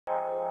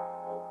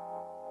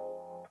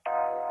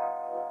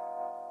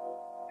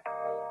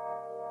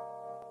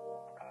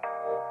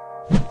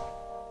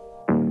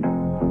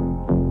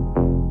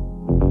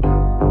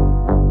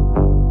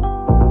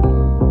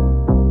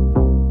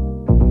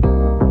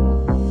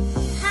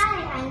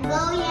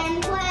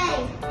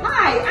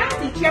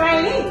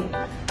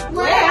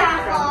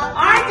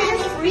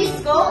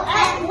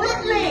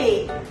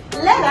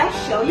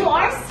show you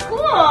our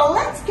school.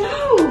 Let's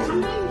go.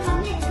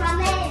 Come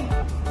in.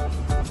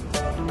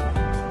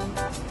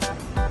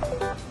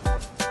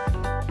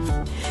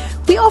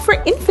 We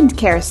offer infant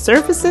care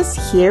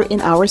services here in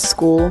our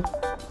school.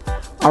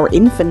 Our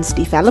infants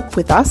develop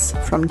with us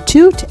from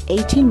 2 to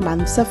 18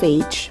 months of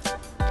age.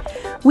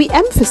 We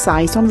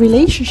emphasize on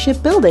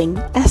relationship building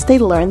as they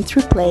learn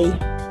through play.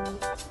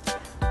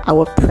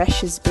 Our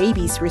precious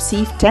babies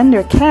receive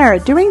tender care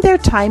during their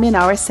time in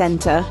our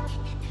center.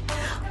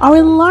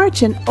 Our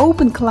large and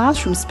open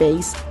classroom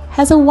space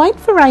has a wide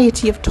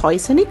variety of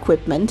toys and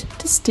equipment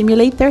to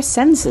stimulate their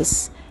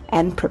senses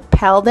and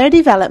propel their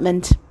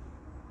development.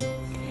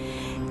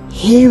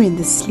 Here in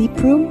the sleep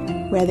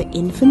room, where the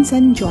infants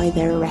enjoy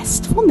their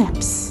restful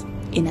naps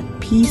in a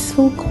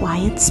peaceful,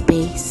 quiet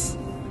space.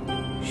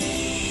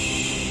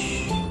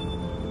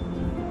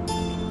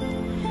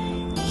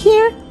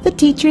 Here, the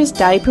teachers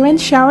diaper and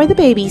shower the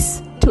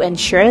babies to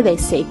ensure they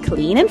stay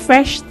clean and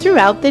fresh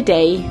throughout the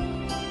day.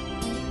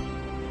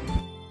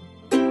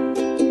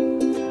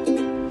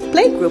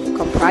 Playgroup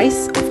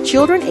comprise of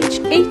children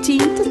aged 18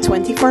 to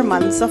 24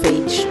 months of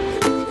age.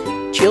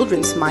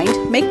 Children's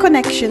mind make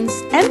connections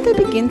and they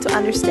begin to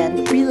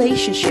understand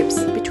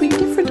relationships between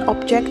different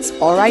objects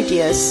or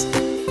ideas.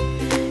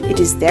 It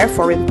is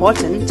therefore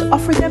important to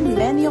offer them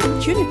many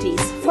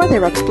opportunities for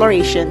their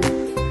exploration.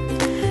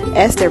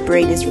 As their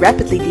brain is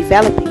rapidly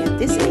developing at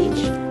this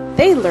age,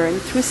 they learn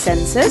through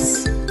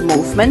senses,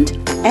 movement,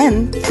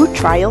 and through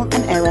trial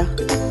and error.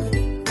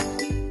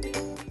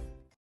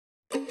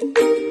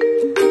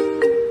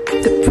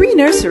 The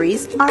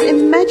pre-nurseries are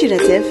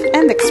imaginative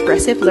and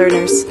expressive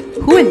learners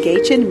who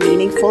engage in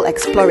meaningful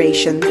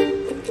exploration.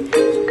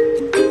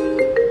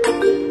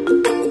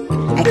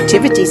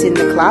 Activities in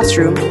the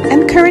classroom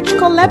encourage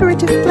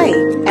collaborative play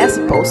as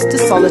opposed to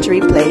solitary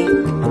play.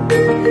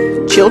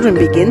 Children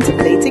begin to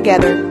play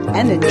together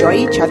and enjoy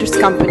each other's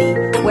company,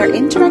 where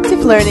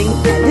interactive learning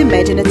and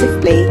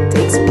imaginative play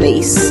takes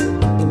place.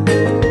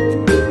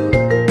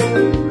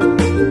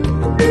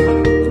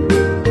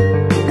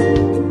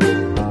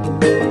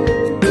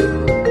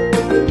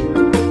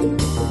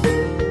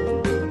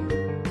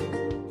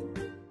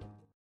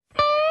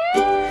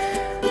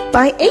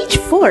 By age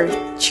 4,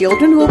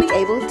 children will be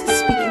able to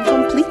speak in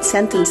complete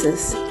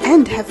sentences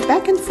and have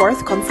back and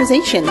forth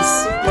conversations.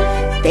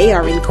 They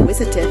are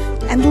inquisitive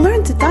and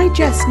learn to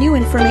digest new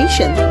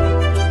information.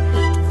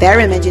 Their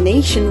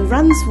imagination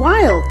runs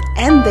wild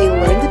and they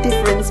learn the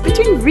difference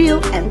between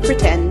real and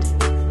pretend.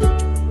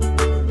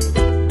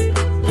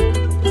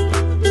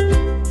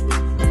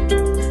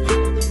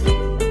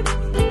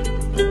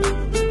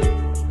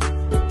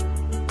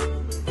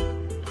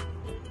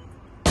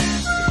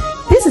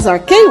 This is our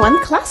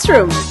K1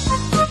 classroom.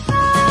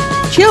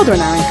 Children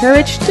are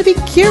encouraged to be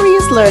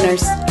curious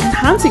learners,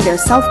 enhancing their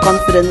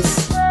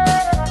self-confidence.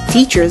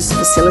 Teachers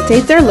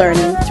facilitate their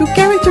learning through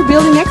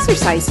character-building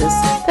exercises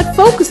that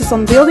focuses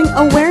on building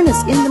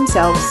awareness in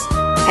themselves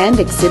and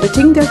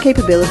exhibiting their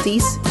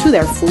capabilities to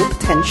their full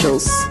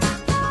potentials.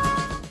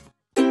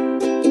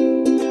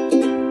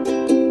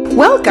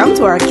 Welcome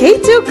to our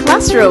K2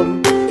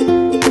 classroom.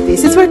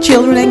 This is where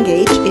children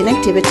engage in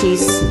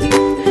activities.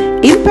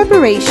 In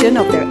preparation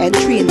of their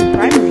entry into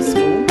primary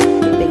school,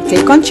 they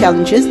take on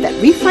challenges that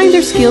refine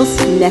their skills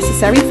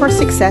necessary for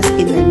success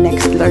in their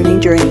next learning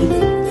journey.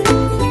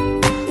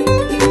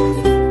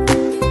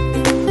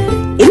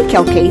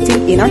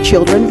 Inculcating in our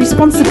children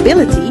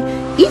responsibility,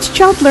 each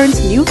child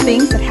learns new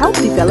things that help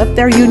develop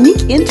their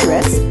unique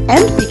interests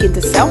and begin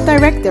to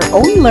self-direct their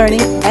own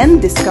learning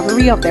and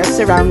discovery of their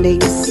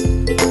surroundings.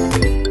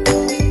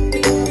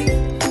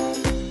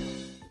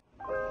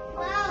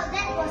 Wow,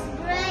 that was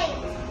great.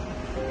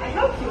 I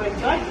hope you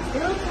enjoyed this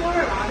video.